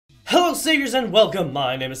Hello, Saviors, and welcome.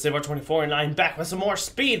 My name is Seivar24, and I'm back with some more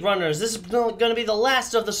speedrunners. This is going to be the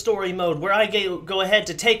last of the story mode, where I go ahead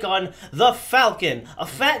to take on the Falcon, a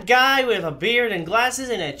fat guy with a beard and glasses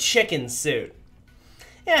and a chicken suit.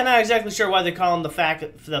 Yeah, I'm not exactly sure why they call him the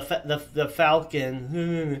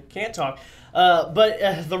Falcon. Can't talk.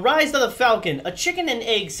 But the rise of the Falcon, a chicken and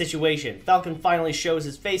egg situation. Falcon finally shows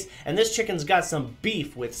his face, and this chicken's got some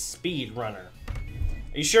beef with Speedrunner.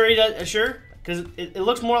 Are you sure he does? Sure? Because it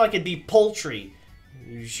looks more like it'd be poultry.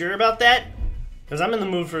 You sure about that? Because I'm in the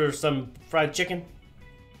mood for some fried chicken.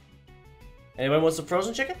 Anyone wants some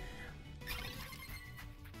frozen chicken?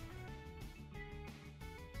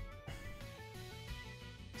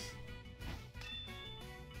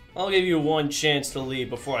 I'll give you one chance to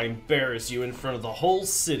leave before I embarrass you in front of the whole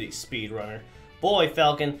city, Speedrunner. Boy,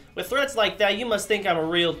 Falcon, with threats like that, you must think I'm a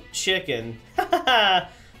real chicken. Ha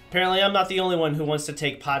Apparently, I'm not the only one who wants to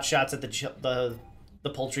take pot shots at the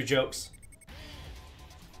poultry jokes.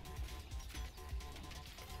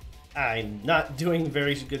 I'm not doing a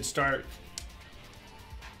very good start.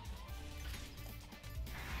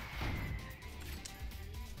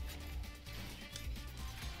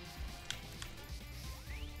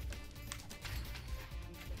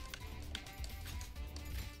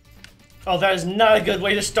 Oh, that is not a good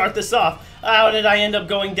way to start this off. How did I end up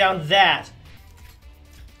going down that?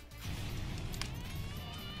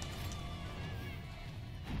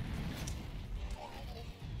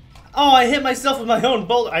 Oh, I hit myself with my own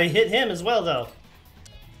bolt. I hit him as well, though.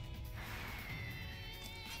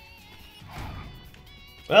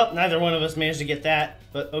 Well, neither one of us managed to get that,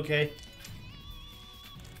 but okay.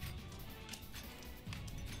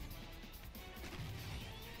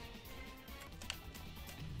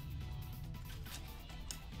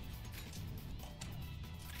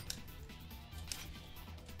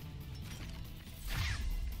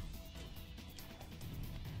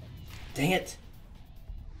 Dang it.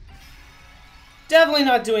 Definitely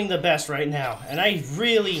not doing the best right now, and I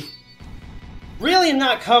really am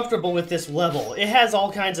not comfortable with this level. It has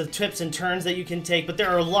all kinds of twists and turns that you can take, but there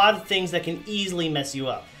are a lot of things that can easily mess you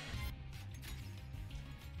up.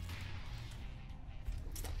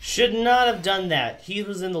 Should not have done that. He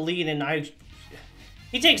was in the lead, and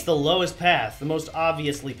he takes the lowest path, the most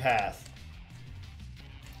obviously path.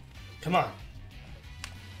 Come on.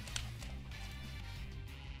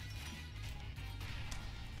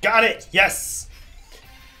 Got it! Yes!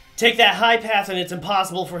 Take that high path and it's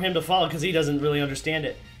impossible for him to follow because he doesn't really understand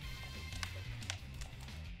it.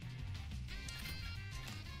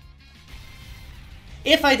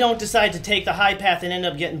 If I don't decide to take the high path and end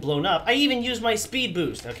up getting blown up, I even use my speed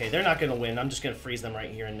boost. Okay, they're not going to win. I'm just going to freeze them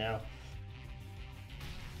right here and now.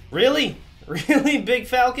 Really? Really, Big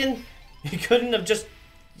Falcon? You couldn't have just,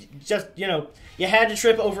 you know, you had to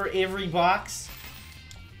trip over every box?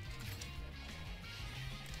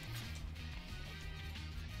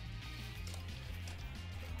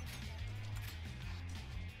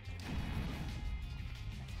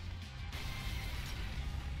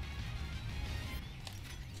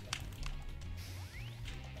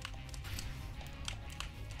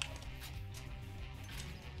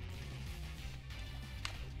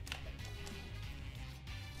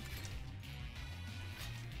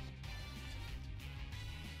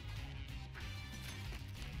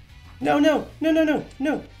 No, no, no, no, no,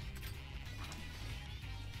 no.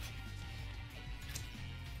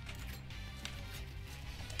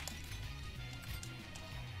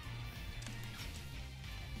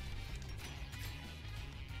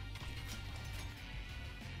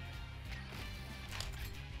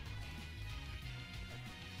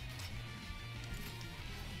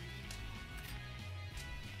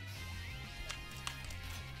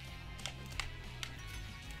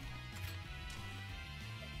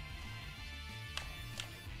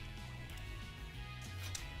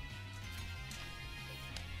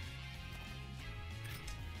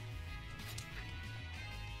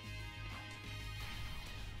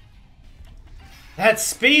 That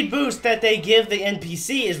speed boost that they give the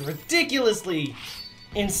NPC is ridiculously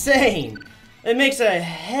insane. It makes a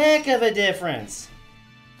heck of a difference.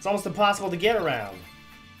 It's almost impossible to get around.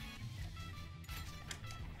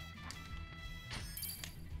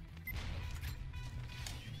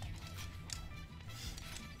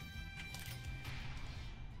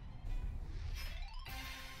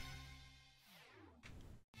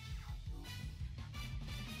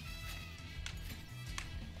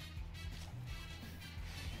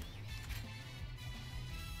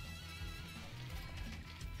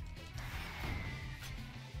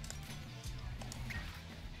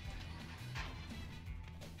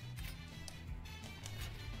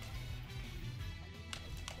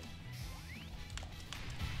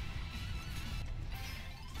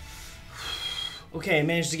 Okay, I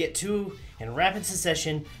managed to get 2 in rapid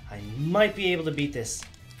succession. I might be able to beat this.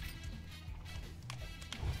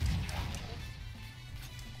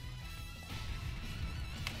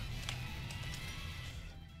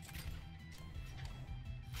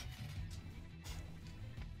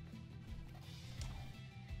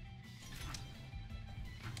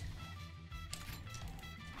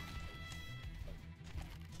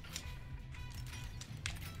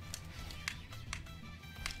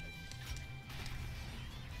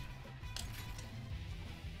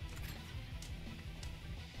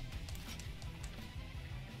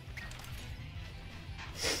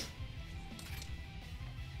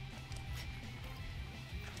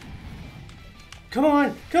 Come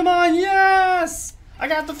on! Come on! Yes! I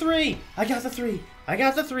got the 3! I got the 3! I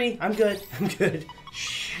got the 3! I'm good. I'm good.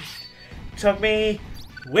 Shh. Took me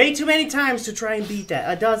way too many times to try and beat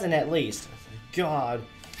that. A dozen at least. God.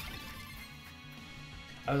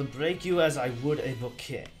 I will break you as I would a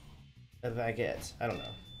bouquet. A baguette. I don't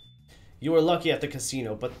know. You were lucky at the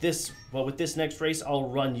casino, but with this next race, I'll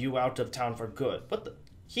run you out of town for good. What the?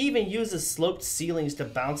 He even uses sloped ceilings to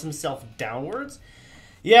bounce himself downwards?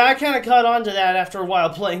 Yeah, I kind of caught on to that after a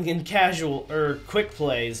while playing in casual, or quick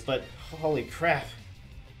plays, but holy crap.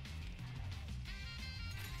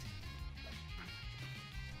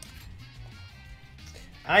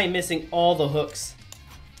 I am missing all the hooks.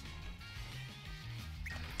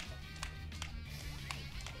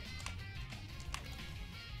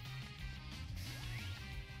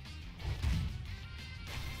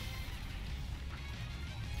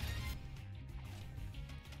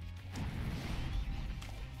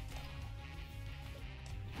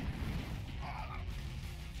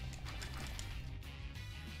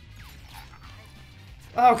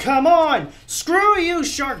 Oh, come on! Screw you,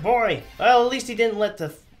 Shark Boy! Well, at least he didn't let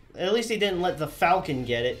the Falcon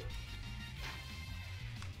get it.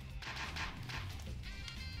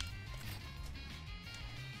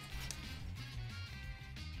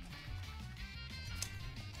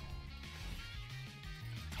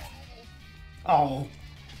 Oh.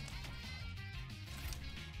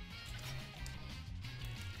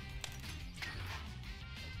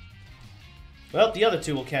 Well, the other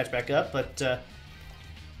 2 will catch back up, but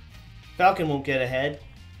Falcon won't get ahead.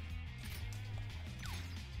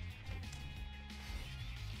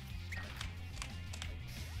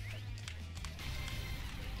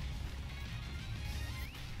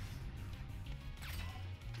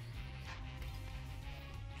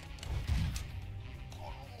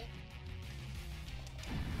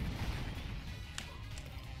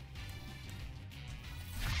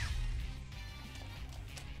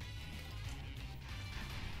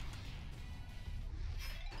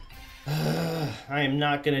 I am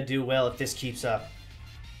not gonna do well if this keeps up.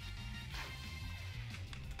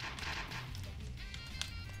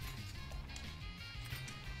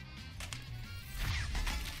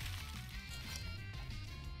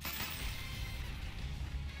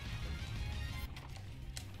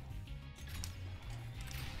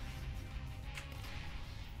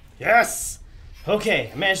 Yes!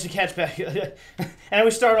 Okay, I managed to catch back. And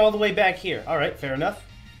we start all the way back here. Alright, fair enough.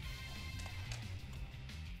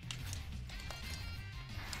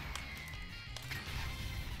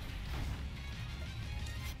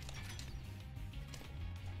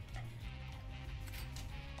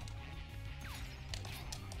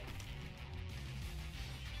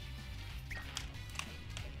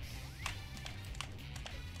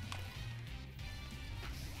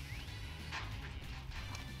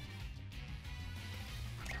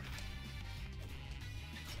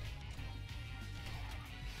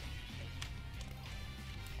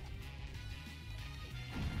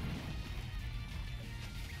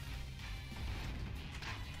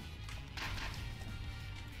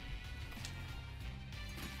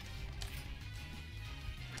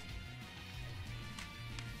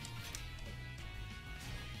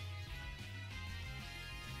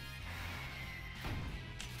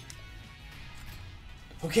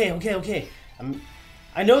 Okay.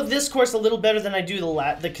 I know this course a little better than I do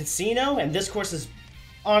the casino, and this course is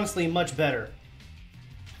honestly much better.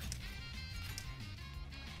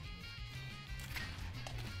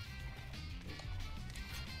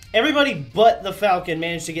 Everybody but the Falcon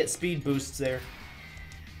managed to get speed boosts there.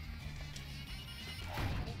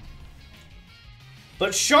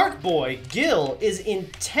 But Shark Boy, Gil, is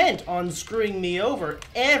intent on screwing me over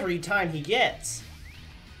every time he gets.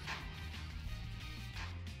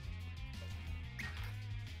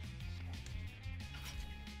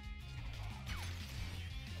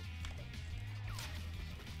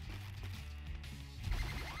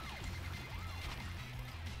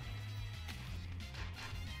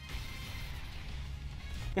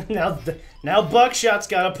 Now Buckshot's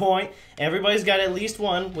got a point. Everybody's got at least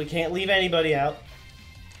one. We can't leave anybody out.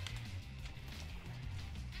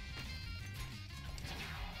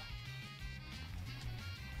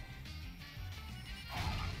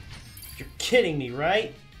 You're kidding me,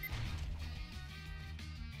 right?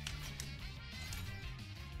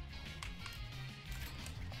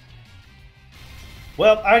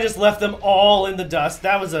 Well, I just left them all in the dust.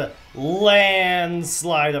 That was a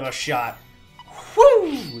landslide of a shot.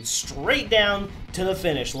 Whoo! Straight down to the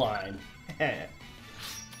finish line.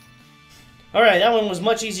 Alright, that one was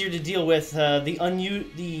much easier to deal with.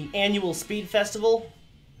 The annual Speed Festival.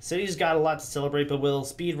 The city's got a lot to celebrate, but will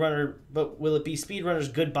it be Speedrunner's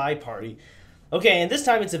goodbye party? Okay, and this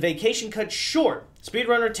time it's a vacation cut short.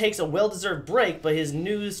 Speedrunner takes a well-deserved break, but his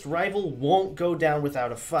newest rival won't go down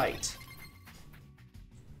without a fight.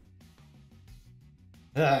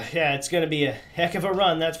 Yeah, it's gonna be a heck of a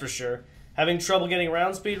run, that's for sure. Having trouble getting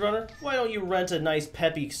around, Speedrunner? Why don't you rent a nice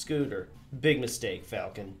peppy scooter? Big mistake,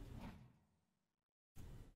 Falcon.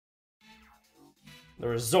 The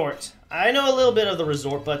resort. I know a little bit of the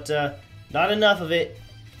resort, but not enough of it.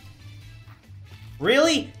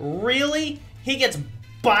 Really? Really? He gets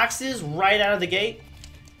boxes right out of the gate?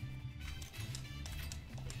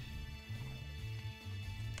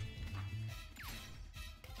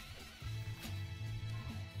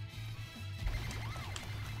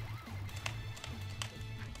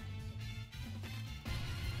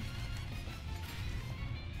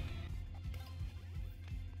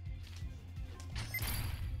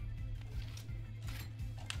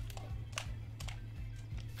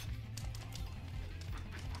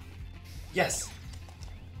 Yes.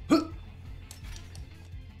 Huh.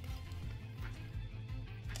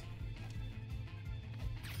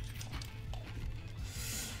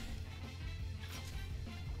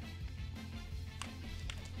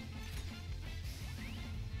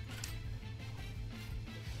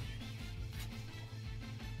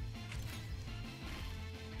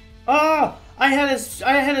 Ah! I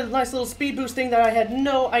had a nice little speed boost thing that I had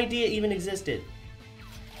no idea even existed.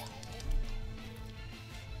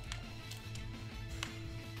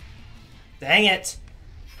 Dang it!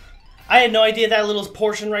 I had no idea that little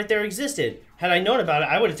portion right there existed. Had I known about it,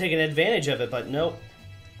 I would have taken advantage of it, but nope.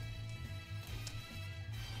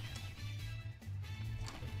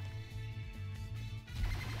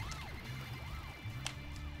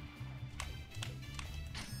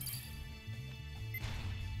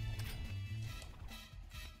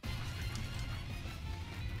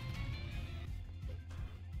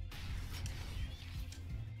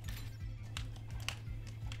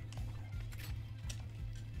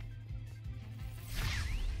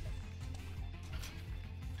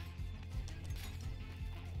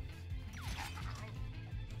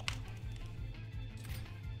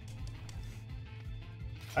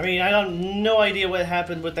 I mean, I don't no idea what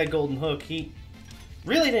happened with that golden hook. He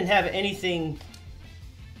really didn't have anything.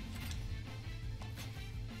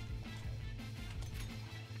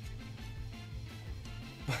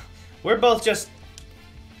 We're both just.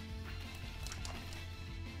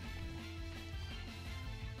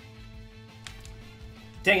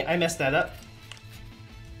 Dang it, I messed that up.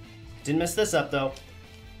 Didn't mess this up though.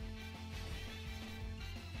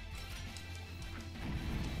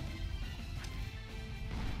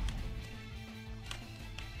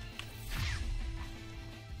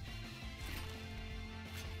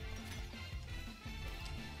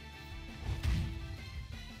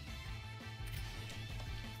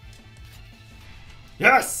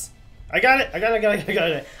 Yes! I got it! I got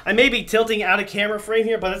it! I may be tilting out of camera frame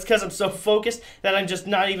here, but that's because I'm so focused that I'm just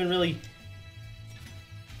not even really...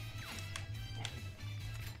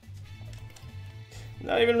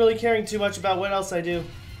 Not even really caring too much about what else I do.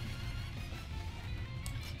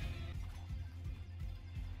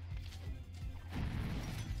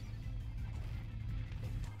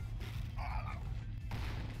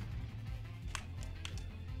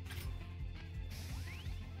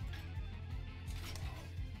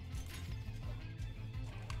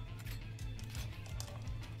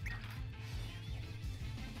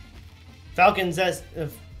 Falcon's I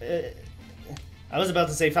was about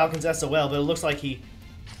to say Falcon's SOL, but it looks like he...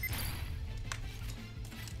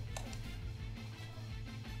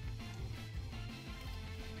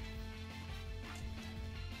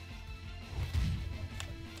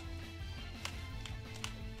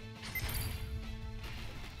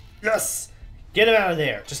 Yes! Get him out of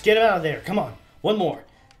there. Just get him out of there. Come on. One more.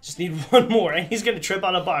 Just need one more. And he's going to trip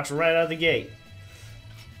on a box right out of the gate.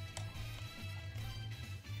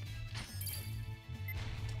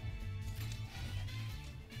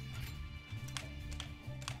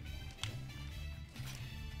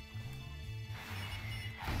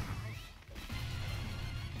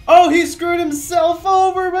 he screwed himself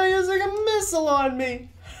over by using a missile on me.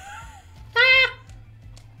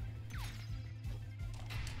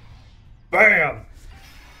 Bam!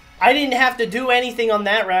 I didn't have to do anything on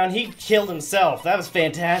that round. He killed himself. That was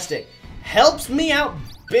fantastic. Helps me out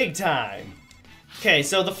big time. Okay,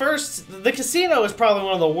 so the casino is probably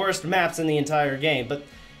one of the worst maps in the entire game, but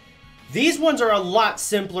these ones are a lot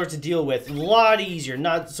simpler to deal with, a lot easier,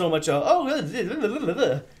 not so much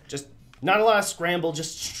just not a lot of scramble,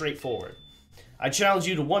 just straightforward. I challenge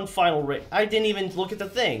you to one final race. I didn't even look at the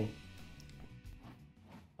thing.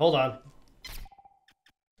 Hold on.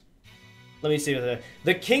 Let me see what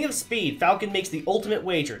the King of Speed. Falcon makes the ultimate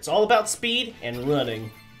wager. It's all about speed and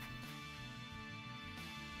running.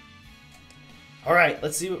 Alright,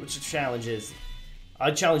 let's see what the challenge is. I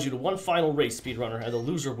challenge you to one final race, speedrunner, and the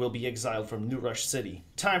loser will be exiled from New Rush City.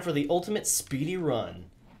 Time for the ultimate speedy run.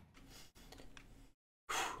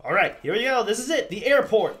 Alright, here we go. This is it. The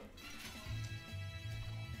airport.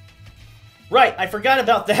 Right, I forgot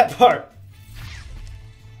about that part.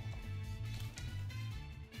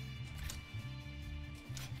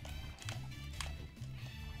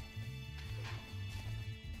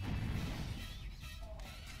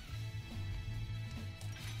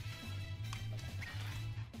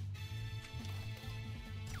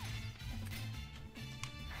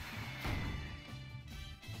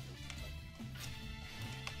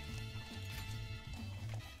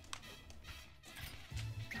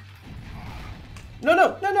 No,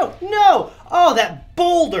 no, no, no, no! Oh, that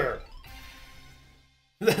boulder!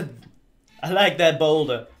 I like that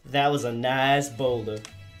boulder. That was a nice boulder.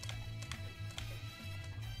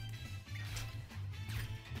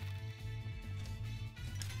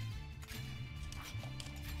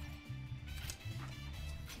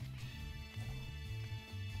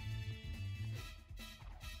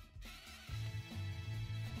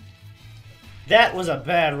 That was a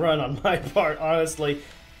bad run on my part, honestly.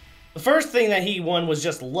 The first thing that he won was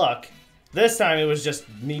just luck. This time it was just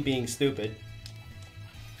me being stupid.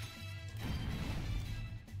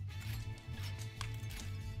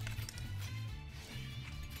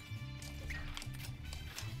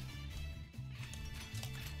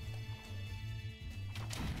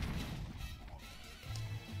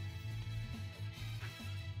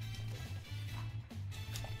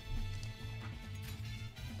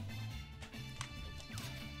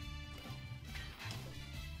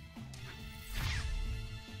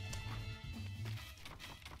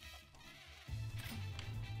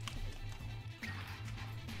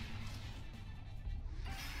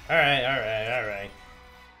 Alright.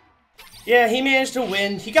 Yeah, he managed to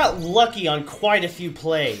win. He got lucky on quite a few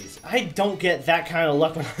plays. I don't get that kind of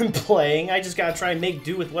luck when I'm playing. I just gotta try and make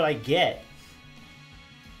do with what I get.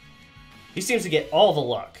 He seems to get all the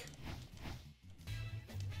luck.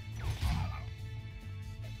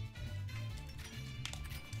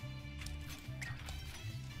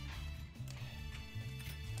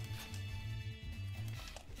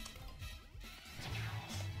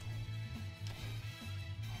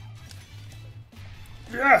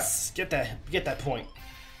 Yes! Get that point.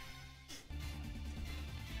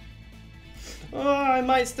 Oh, I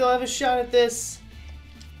might still have a shot at this.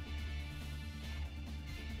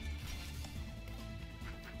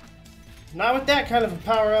 Not with that kind of a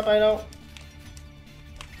power-up, I don't.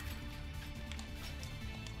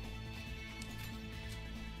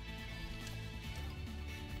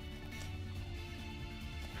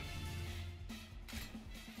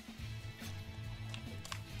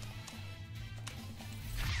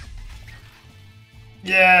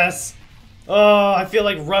 Yes! Oh, I feel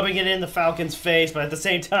like rubbing it in the Falcon's face, but at the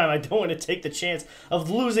same time, I don't want to take the chance of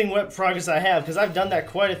losing what progress I have, because I've done that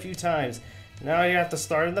quite a few times. Now you have to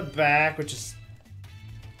start in the back, which is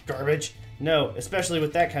garbage. No, especially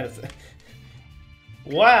with that kind of thing.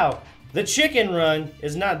 Wow, the chicken run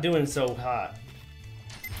is not doing so hot.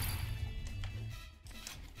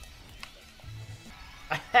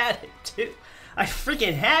 I had it, too. I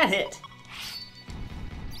freaking had it!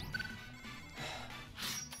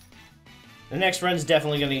 The next run's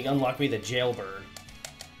definitely going to unlock me the jailbird.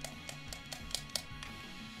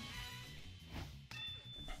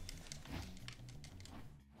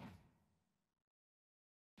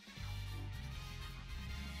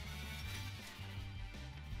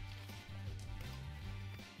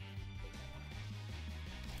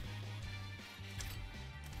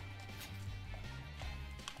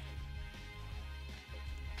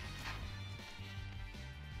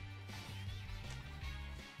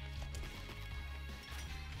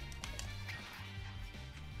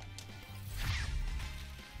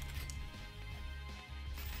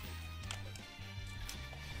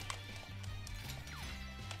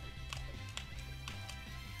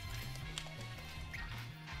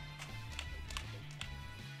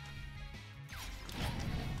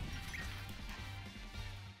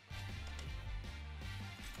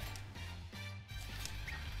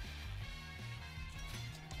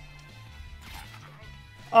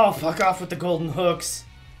 Oh, fuck off with the golden hooks.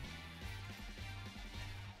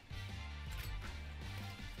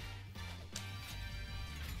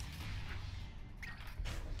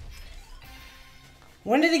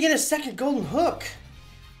 When did he get a second golden hook?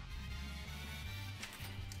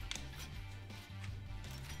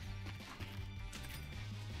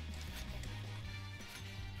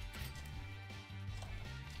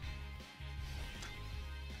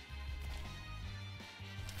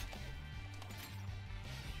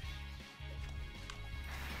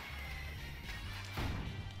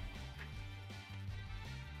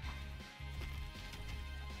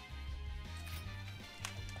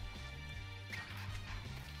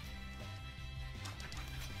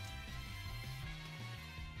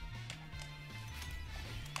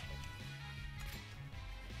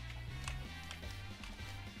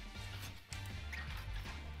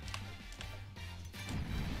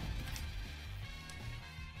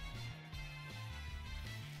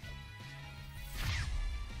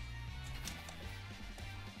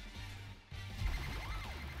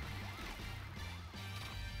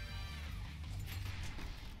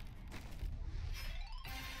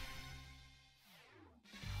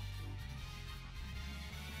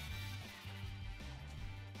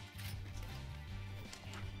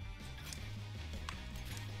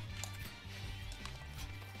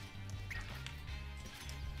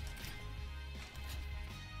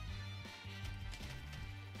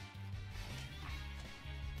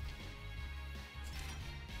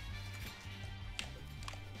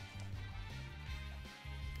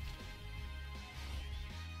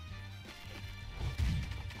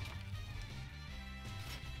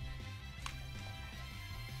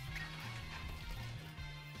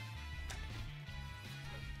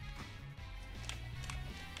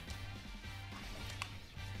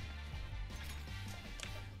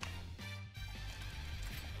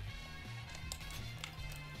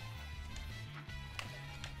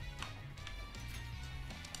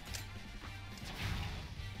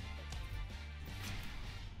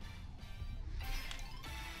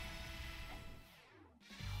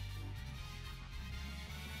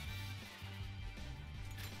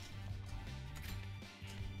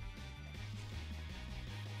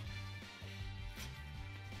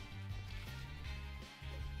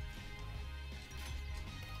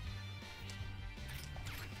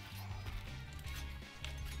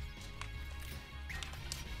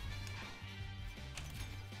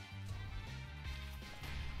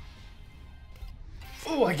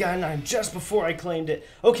 Oh, I got a 9 just before I claimed it.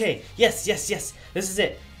 Okay, yes, yes, yes. This is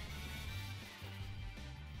it.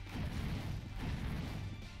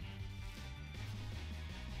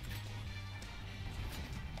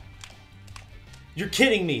 You're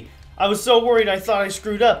kidding me. I was so worried I thought I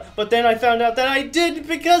screwed up, but then I found out that I did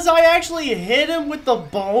because I actually hit him with the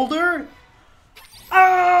boulder.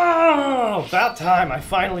 Oh, about time. I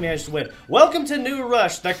finally managed to win. Welcome to New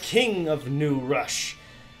Rush, the king of New Rush.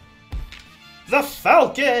 The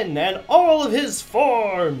Falcon and all of his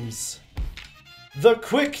forms. The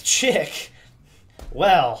Quick Chick.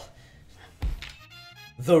 Well,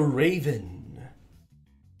 the Raven.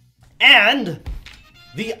 And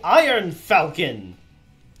the Iron Falcon.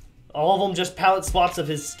 All of them just palette spots of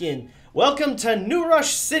his skin. Welcome to New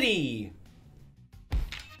Rush City.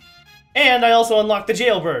 And I also unlocked the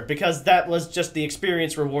Jailbird because that was just the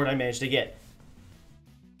experience reward I managed to get.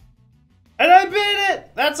 And I beat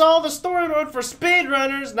it! That's all the story mode for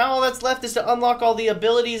speedrunners. Now all that's left is to unlock all the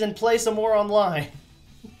abilities and play some more online.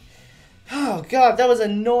 Oh god, that was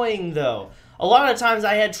annoying though. A lot of times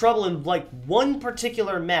I had trouble in like one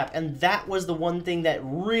particular map, and that was the one thing that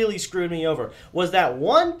really screwed me over, was that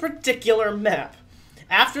one particular map.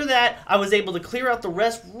 After that, I was able to clear out the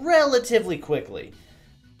rest relatively quickly.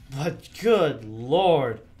 But good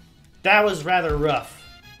lord, that was rather rough.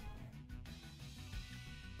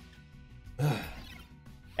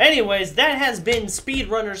 Anyways, that has been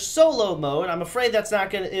Speedrunner Solo Mode. I'm afraid that's not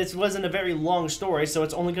gonna, it wasn't a very long story, so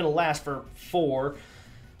it's only gonna last for 4.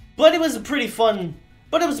 But it was a pretty fun,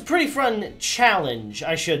 challenge,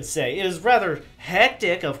 I should say. It was rather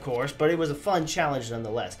hectic, of course, but it was a fun challenge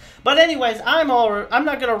nonetheless. But anyways, I'm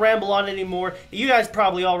not gonna ramble on anymore. You guys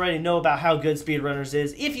probably already know about how good Speedrunners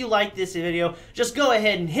is. If you like this video, just go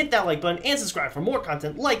ahead and hit that like button and subscribe for more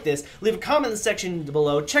content like this. Leave a comment in the section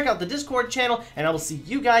below. Check out the Discord channel, and I will see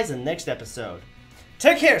you guys in the next episode.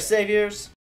 Take care, saviors!